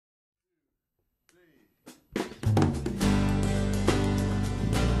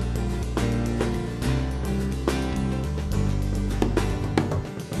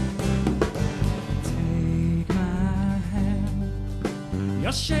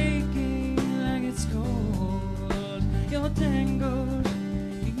You're shaking like it's cold. You're tangled.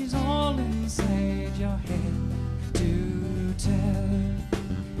 He's all inside your head to tell.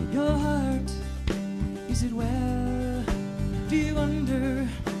 Your heart, is it well? Do you wonder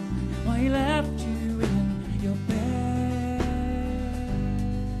why he left you in your bed?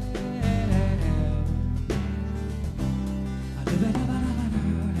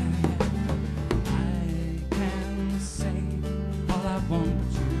 I can say all I want,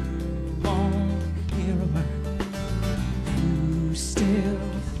 but you won't hear a word. You still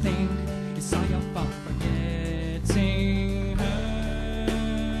think it's all your fault for getting hurt.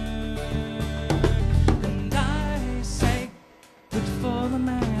 And I say, good for the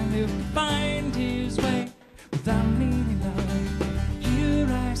man who can find his way without needing love. Here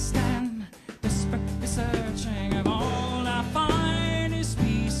I stand, desperately searching, and all I find is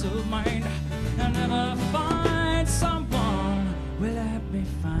peace of mind. I never find someone. Will I be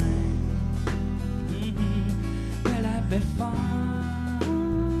fine? Will I be fine?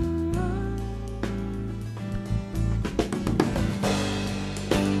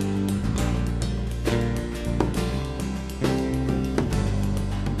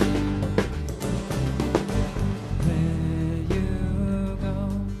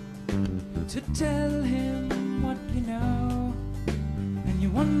 To tell him what you know, and you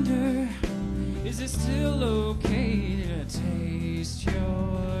wonder, is it still okay to taste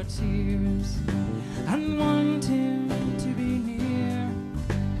your tears and want him to be near?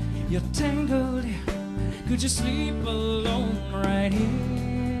 You're tangled, could you sleep alone right here?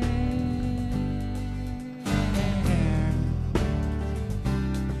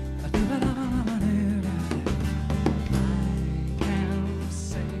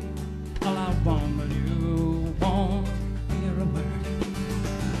 But you won't hear a word.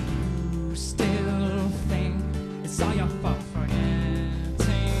 You still think it's all your fault for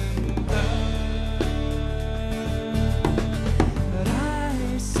getting hurt. But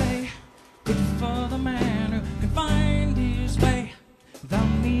I say, good for the man who can find his way without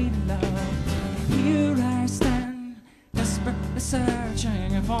needing love. Here I stand, desperately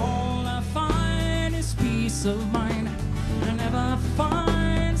searching, if all I find is peace of mind. I never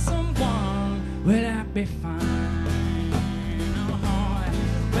find someone. Will I be fine? Oh,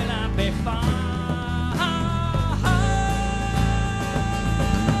 will I be fine?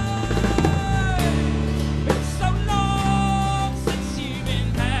 It's so long since you've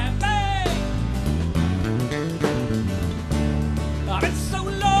been happy. It's so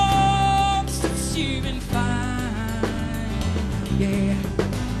long since you've been fine. Yeah.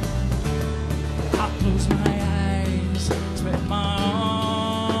 I close my eyes, spread my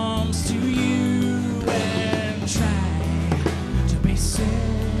arms to you and try to be safe.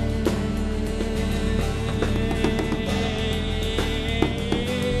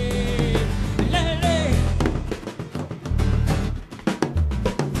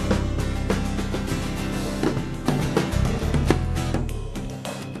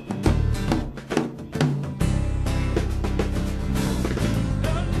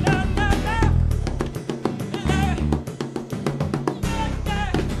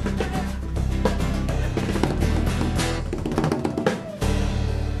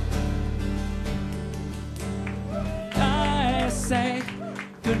 Say,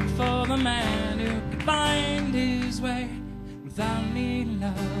 good for the man who can find his way without needing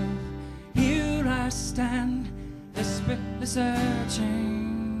love. Here I stand, desperately searching.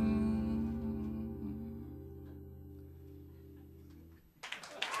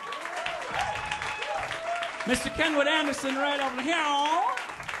 Mr. Kenwood Anderson right over here.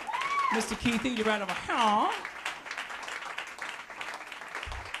 Mr. Keith Eady right over here.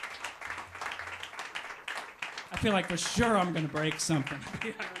 I feel like for sure I'm going to break something.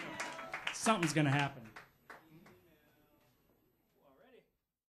 Something's going to happen.